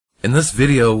In this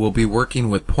video, we'll be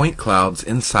working with point clouds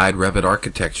inside Revit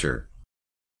Architecture.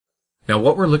 Now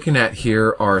what we're looking at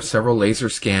here are several laser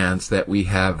scans that we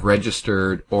have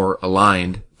registered or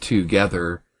aligned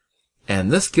together,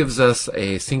 and this gives us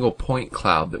a single point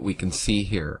cloud that we can see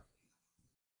here.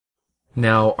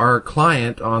 Now our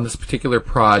client on this particular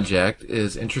project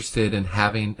is interested in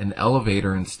having an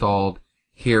elevator installed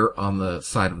here on the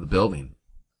side of the building.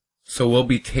 So we'll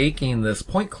be taking this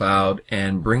point cloud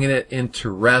and bringing it into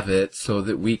Revit so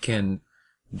that we can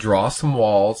draw some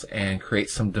walls and create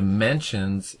some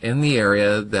dimensions in the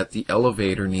area that the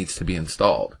elevator needs to be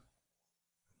installed.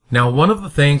 Now one of the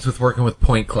things with working with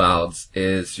point clouds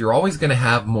is you're always going to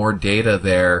have more data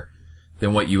there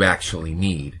than what you actually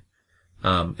need.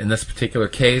 In this particular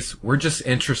case, we're just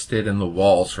interested in the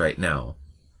walls right now.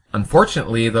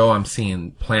 Unfortunately, though, I'm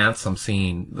seeing plants, I'm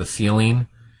seeing the ceiling,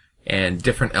 and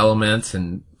different elements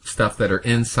and stuff that are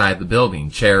inside the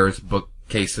building, chairs,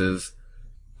 bookcases.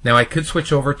 Now I could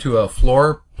switch over to a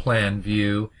floor plan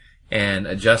view and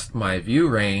adjust my view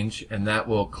range, and that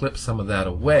will clip some of that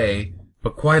away,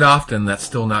 but quite often that's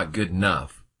still not good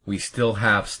enough. We still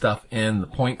have stuff in the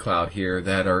point cloud here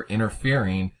that are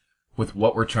interfering with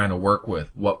what we're trying to work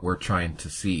with, what we're trying to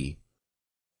see.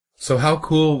 So how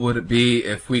cool would it be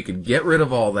if we could get rid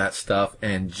of all that stuff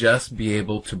and just be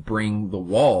able to bring the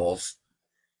walls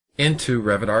into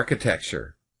Revit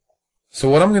Architecture? So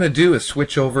what I'm going to do is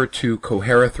switch over to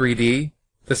Cohera 3D.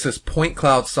 This is point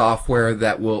cloud software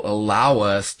that will allow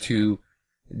us to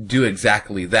do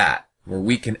exactly that, where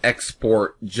we can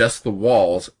export just the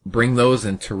walls, bring those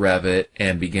into Revit,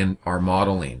 and begin our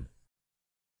modeling.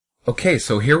 Okay,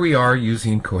 so here we are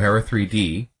using Cohera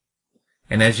 3D.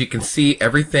 And as you can see,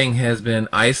 everything has been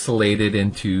isolated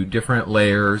into different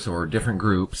layers or different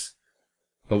groups.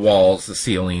 The walls, the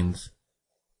ceilings.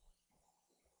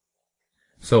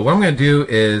 So what I'm going to do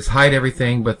is hide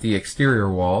everything but the exterior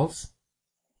walls.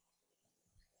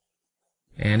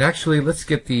 And actually, let's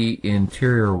get the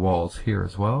interior walls here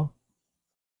as well.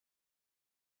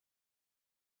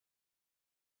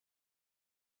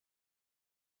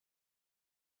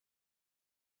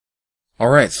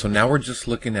 Alright, so now we're just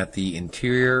looking at the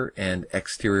interior and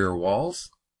exterior walls.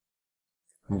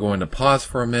 I'm going to pause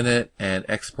for a minute and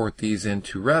export these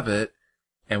into Revit,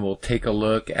 and we'll take a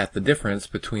look at the difference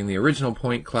between the original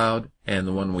point cloud and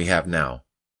the one we have now.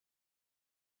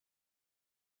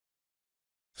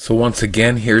 So once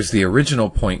again, here's the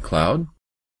original point cloud.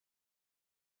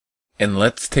 And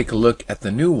let's take a look at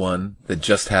the new one that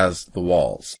just has the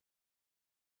walls.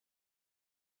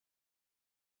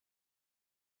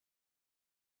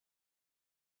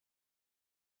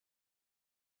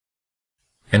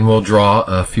 And we'll draw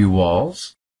a few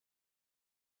walls.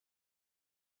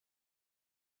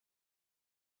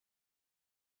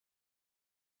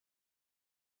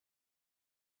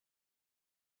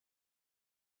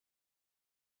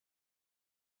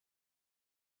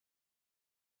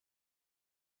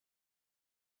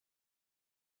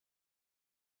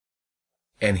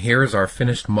 And here's our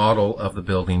finished model of the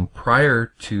building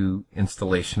prior to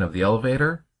installation of the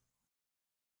elevator.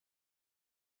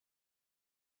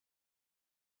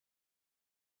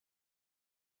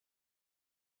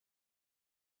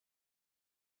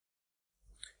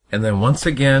 And then once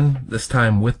again, this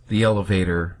time with the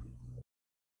elevator.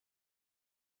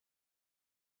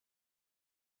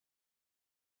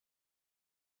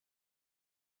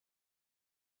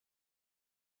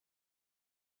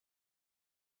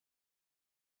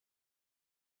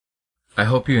 I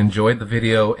hope you enjoyed the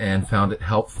video and found it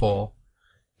helpful.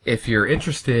 If you're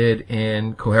interested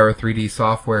in Cohera 3D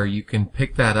software, you can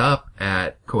pick that up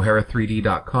at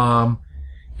Cohera3D.com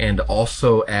and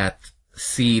also at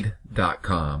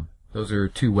seed.com. Those are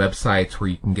two websites where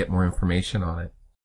you can get more information on it.